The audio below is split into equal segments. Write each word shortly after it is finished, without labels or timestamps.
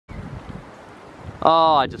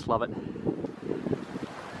Oh, I just love it.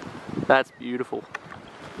 That's beautiful.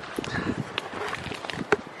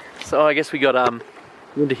 So I guess we got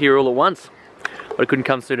into here all at once, but it couldn't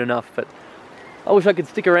come soon enough. But I wish I could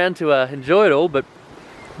stick around to enjoy it all, but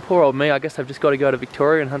poor old me, I guess I've just got to go to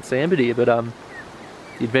Victoria and hunt Sambar deer. But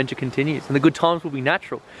the adventure continues, and the good times will be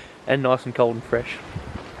natural and nice and cold and fresh.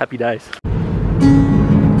 Happy days.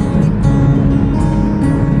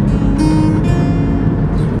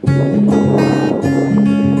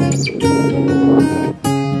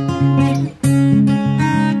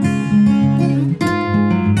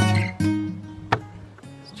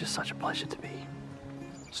 Such a pleasure to be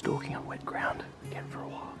stalking on wet ground again for a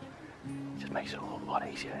while. It just makes it a lot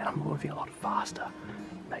easier, and I'm moving a lot faster,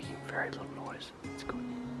 making very little noise. It's good.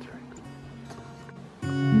 It's very good.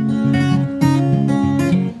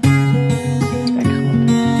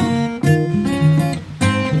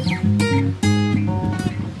 Excellent.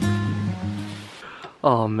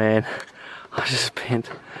 Oh man, I just spent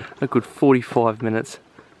a good 45 minutes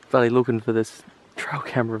really looking for this trail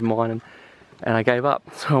camera of mine, and I gave up.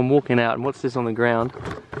 So I'm walking out, and what's this on the ground?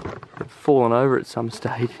 I've fallen over at some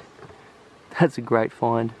stage. That's a great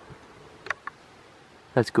find.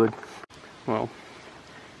 That's good. Well,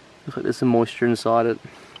 looks like there's some moisture inside it.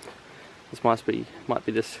 This might be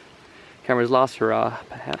this camera's last hurrah,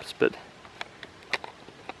 perhaps, but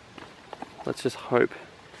let's just hope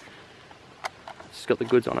it's got the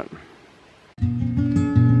goods on it.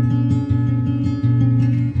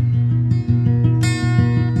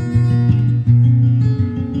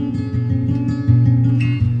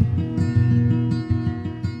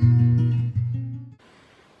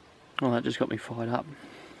 Well, that just got me fired up.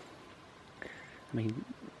 I mean,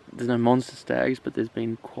 there's no monster stags, but there's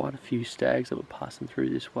been quite a few stags that were passing through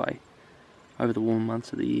this way over the warm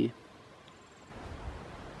months of the year.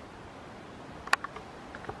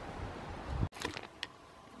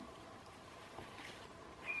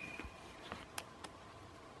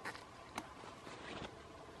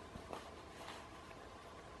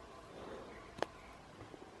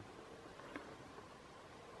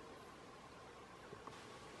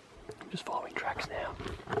 Just following tracks now,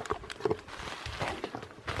 and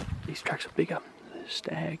these tracks are bigger. There's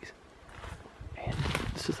stags, and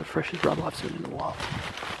this is the freshest rubber I've seen in a while.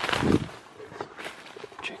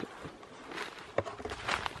 Check it.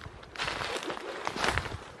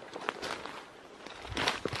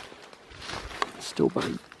 It's still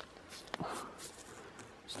bloody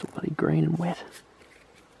green and wet.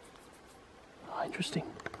 Oh, interesting.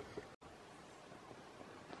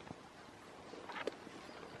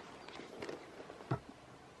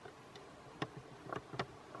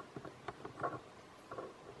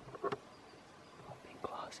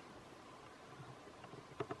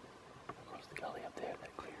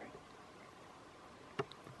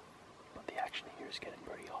 It's getting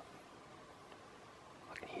pretty hot.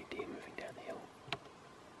 I can hear deer moving down the hill.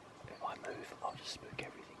 If I move, I'll just spook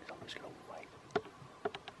everything, so I'm just going to wait.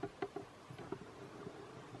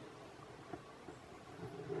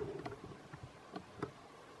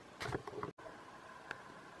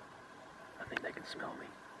 I think they can smell me.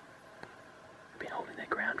 They've been holding their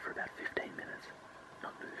ground for about 15 minutes,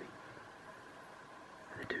 not moving.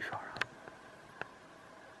 And they're too far up.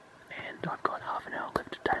 And I've got half an hour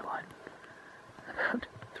left of daylight. About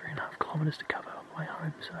 3.5 kilometers to cover on the way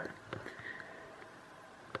home, so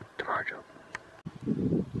tomorrow job.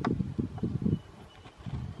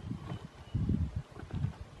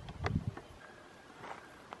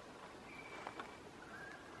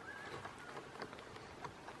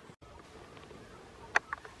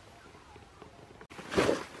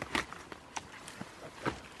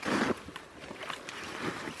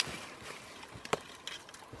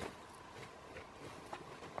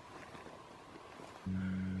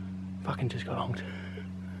 Fucking just got honked.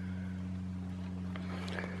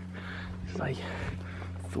 It's like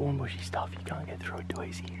thorn bushy stuff, you can't get through it too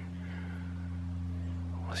easy.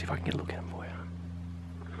 I'll see if I can get a look at him for you.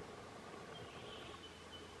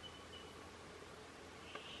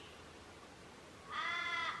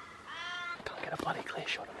 Can't get a bloody clear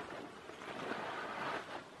shot of him.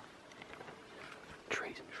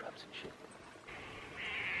 Trees and shrubs and shit.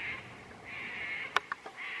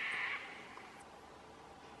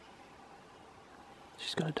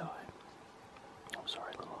 She's gonna die. I'm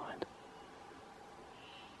sorry, little hind.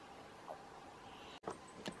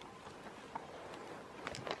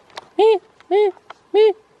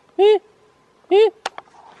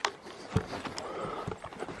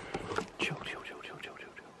 Chill.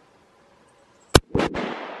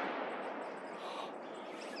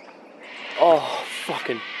 Oh,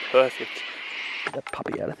 fucking perfect. Get that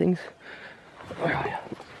puppy out of things. Where are you?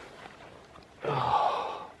 Oh.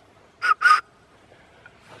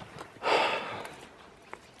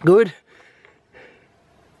 Good.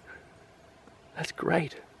 That's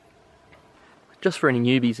great. Just for any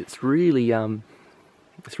newbies, it's really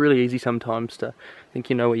easy sometimes to think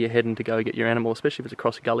you know where you're heading to go get your animal, especially if it's a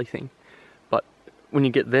cross gully thing. But when you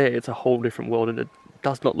get there, it's a whole different world, and it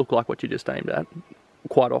does not look like what you just aimed at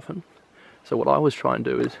quite often. So what I always try and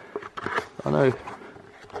do is, I know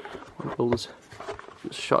one builder's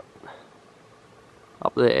shot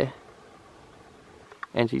up there,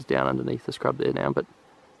 and she's down underneath the scrub there now, but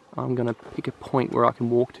I'm going to pick a point where I can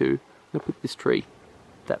walk to. I'm going to pick this tree,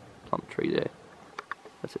 that plum tree there.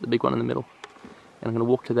 That's it, the big one in the middle. And I'm going to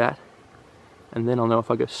walk to that, and then I'll know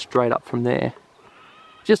if I go straight up from there.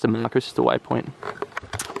 Just a marker, it's just a waypoint.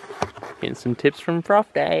 Getting some tips from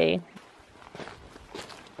Prof Day.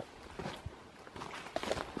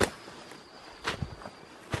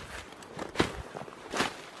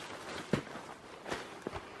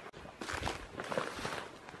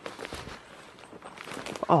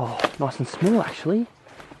 Oh, nice and small actually.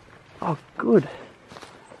 Oh, good.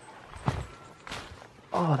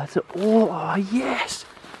 Oh, that's it. Oh, yes.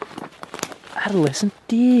 Adolescent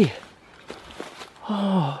deer.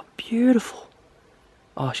 Oh, beautiful.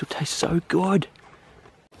 Oh, she'll taste so good.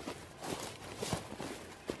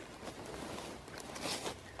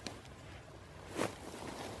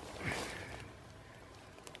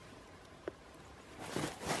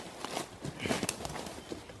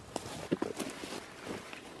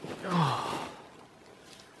 Oh,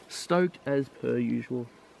 stoked as per usual.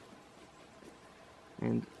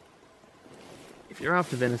 And if you're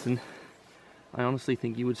after venison, I honestly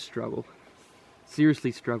think you would struggle,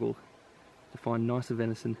 seriously struggle, to find nicer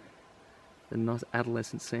venison than nice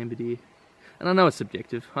adolescent Sambar deer. And I know it's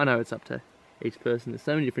subjective, I know it's up to each person. There's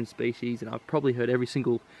so many different species, and I've probably heard every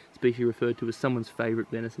single species referred to as someone's favourite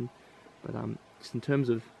venison. But just in terms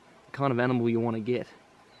of the kind of animal you want to get,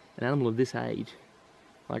 an animal of this age,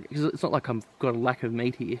 like, it's not like I've got a lack of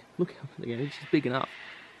meat here. Look, you know, she's big enough,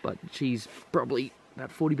 but she's probably about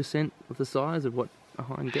 40% of the size of what a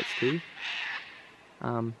hind gets to.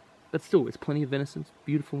 But still, it's plenty of venison. It's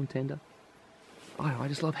beautiful and tender. I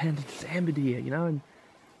just love handling Sambar deer, you know, and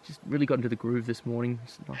just really got into the groove this morning.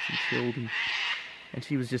 It's nice and chilled, and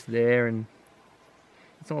she was just there. And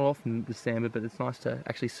it's not often with Sambar, but it's nice to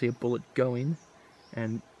actually see a bullet go in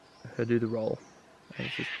and her do the roll. And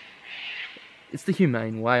it's the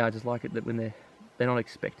humane way. I just like it that when they're not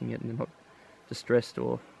expecting it and they're not distressed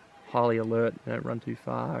or highly alert, they don't run too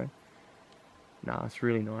far. Nah, it's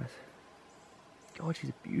really nice. God, she's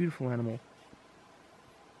a beautiful animal.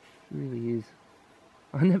 She really is.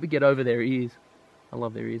 I never get over their ears. I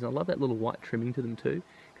love their ears. I love that little white trimming to them too,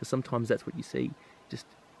 because sometimes that's what you see. Just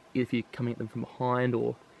if you're coming at them from behind,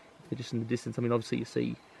 or if they're just in the distance. I mean, obviously you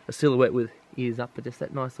see a silhouette with ears up, but just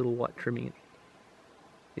that nice little white trimming.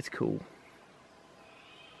 It's cool.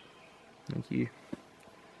 Thank you.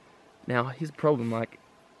 Now, here's the problem, like,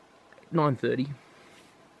 9:30,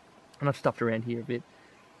 and I've stuffed around here a bit,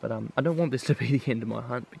 but I don't want this to be the end of my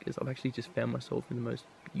hunt, because I've actually just found myself in the most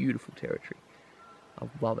beautiful territory. I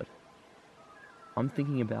love it. I'm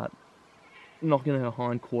thinking about knocking her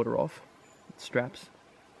hind quarter off, straps,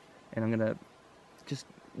 and I'm going to just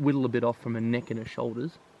whittle a bit off from her neck and her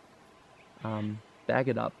shoulders, bag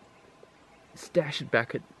it up, stash it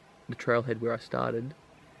back at the trailhead where I started,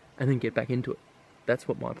 and then get back into it. That's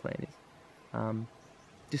what my plan is.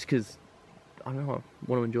 Just because, I don't know, I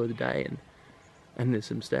want to enjoy the day, and there's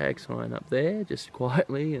some stag sign up there, just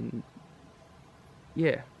quietly, and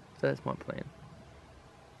yeah, so that's my plan.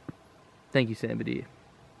 Thank you, Sambar deer.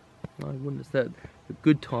 I wouldn't have said, the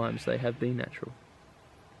good times, they have been natural.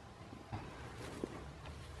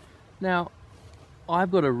 Now, I've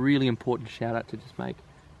got a really important shout out to just make.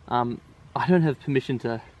 I don't have permission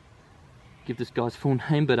to give this guy's full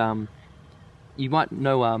name, but you might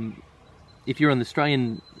know, if you're on the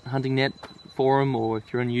Australian Hunting Net forum, or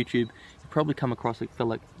if you're on YouTube, you've probably come across a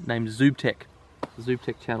fella named Zubtech, the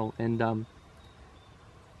Zubtech channel, and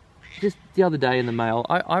just the other day in the mail,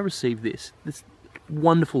 I received this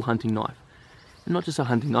wonderful hunting knife. And not just a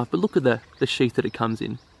hunting knife, but look at the sheath that it comes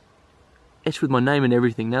in. Etched with my name and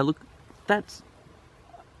everything. Now look, that's...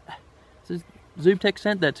 So Zubtech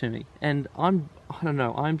sent that to me, and I don't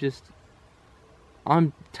know,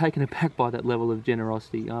 I'm taken aback by that level of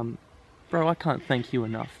generosity. Bro, I can't thank you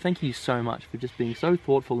enough. Thank you so much for just being so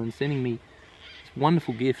thoughtful and sending me this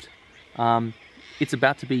wonderful gift. It's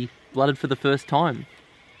about to be blooded for the first time.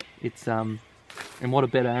 It's and what a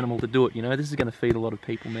better animal to do it, you know. This is going to feed a lot of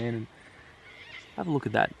people, man. And have a look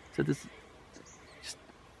at that. So this just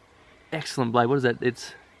excellent blade. What is that?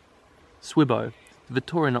 It's Swibbo, the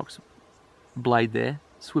Victorinox blade there.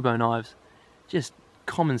 Swibbo knives, just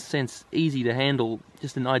common sense, easy to handle,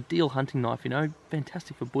 just an ideal hunting knife, you know,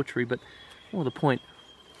 fantastic for butchery, but more to the point,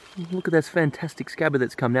 look at this fantastic scabbard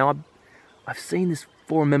that's come. Now, I've seen this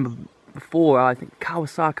forum member before, I think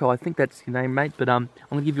Kawasako, I think that's your name, mate, but I'm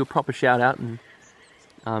going to give you a proper shout out and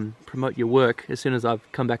promote your work as soon as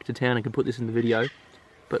I've come back to town and can put this in the video.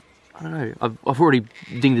 But, I don't know, I've already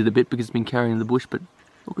dinged it a bit because it's been carrying in the bush, but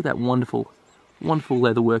look at that wonderful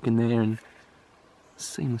leather work in there and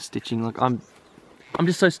seamless stitching. Like, I'm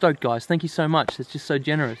just so stoked, guys. Thank you so much. It's just so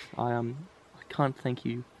generous. I can't thank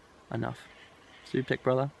you enough. Subtech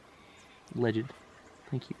brother, legend.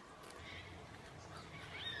 Thank you.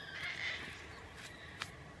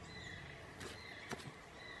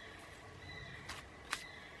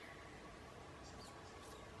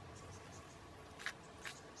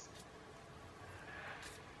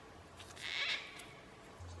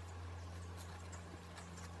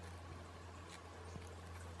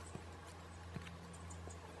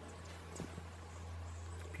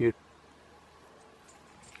 Beautiful.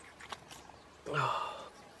 Oh.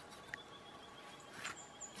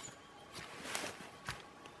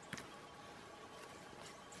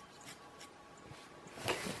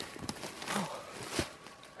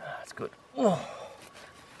 That's good. Oh,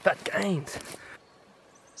 fat gains.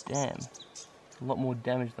 Damn, a lot more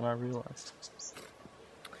damage than I realised.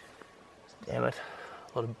 Damn it,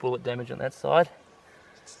 a lot of bullet damage on that side.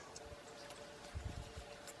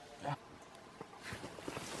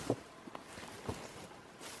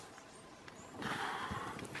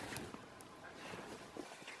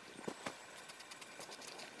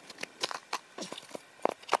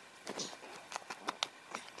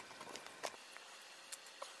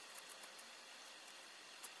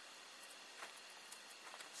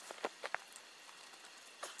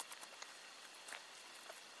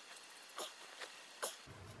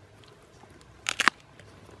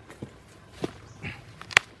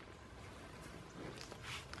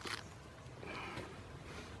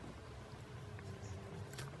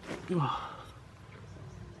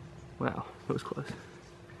 Wow, that was close.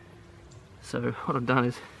 So what I've done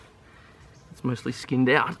is, it's mostly skinned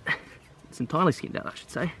out. It's entirely skinned out, I should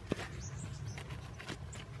say.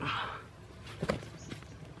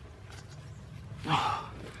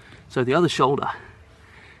 So the other shoulder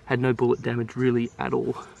had no bullet damage really at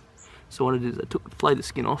all. So what I did is I flayed the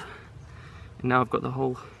skin off, and now I've got the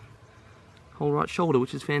whole right shoulder,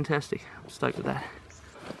 which is fantastic. I'm stoked with that.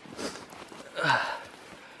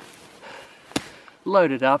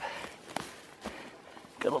 Loaded up,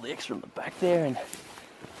 got all the extra in the back there, and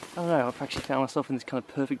I don't know, I've actually found myself in this kind of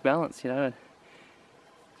perfect balance, you know.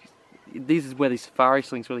 This is where these safari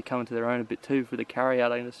slings really come into their own a bit too. For the carry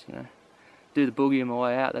out, I can just, you know, do the boogie on my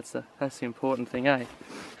way out. That's the important thing, eh?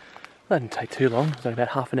 That didn't take too long. It was only about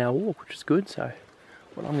half an hour walk, which is good. So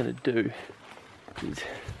what I'm going to do is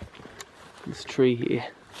this tree here.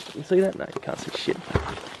 You see that? No, you can't see shit.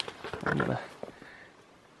 I'm going to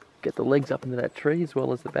get the legs up into that tree as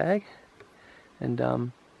well as the bag, and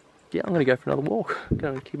yeah, I'm going to go for another walk. I'm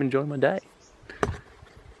going to keep enjoying my day.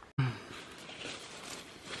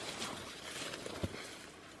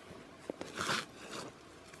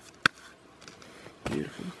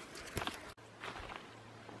 Beautiful.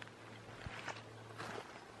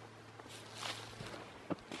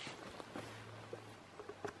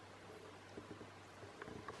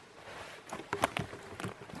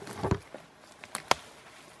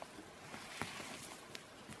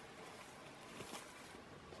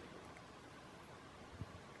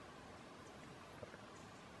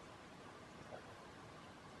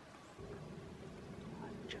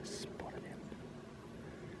 Just spotted him,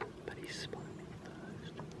 but he spotted me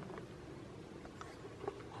first.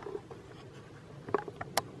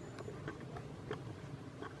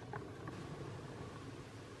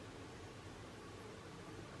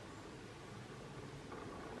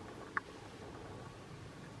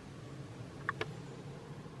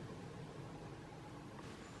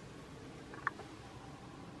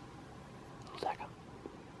 Zaka.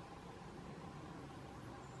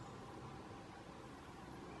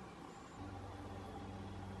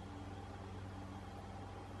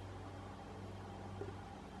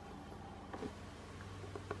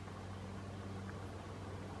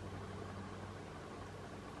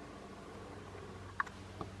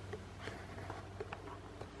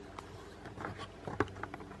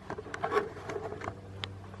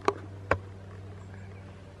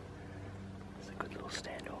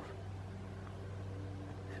 Standoff.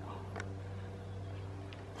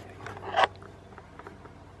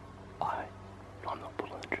 I'm not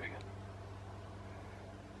pulling the trigger.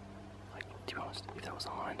 Like, to be honest, if that was a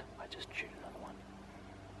hind, I'd just shoot another one.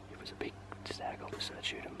 If it was a big stag, obviously I'd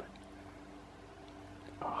shoot him, but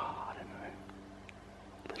Oh, I don't know.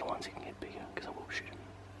 Little ones can get bigger because I will shoot them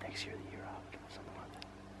next year or the year after, or something like that.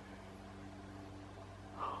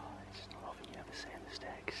 Oh, it's just not often you have a sand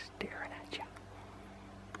stag staring at you.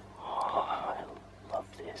 Oh, I love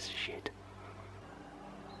this shit.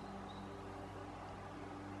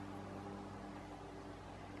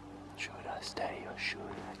 Should I stay or should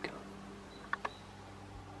I go?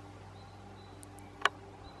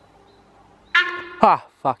 Ah,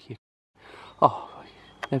 fuck you. Oh,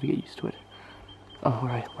 never get used to it. Oh,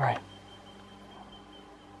 where are you? Where are you?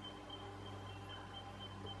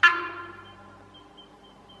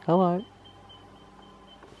 Hello.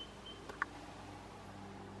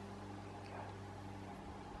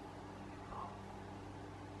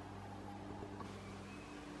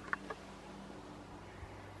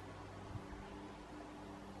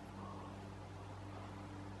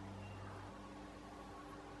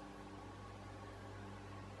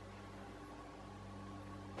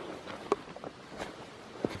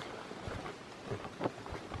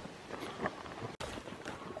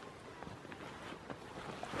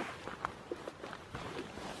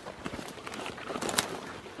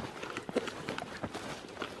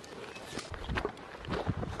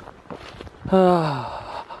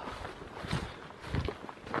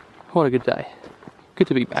 What a good day. Good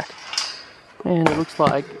to be back. And it looks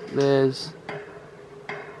like there's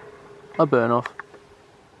a burn off.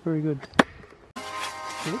 Very good.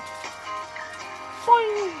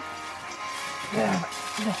 Yeah,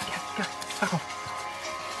 go, back off.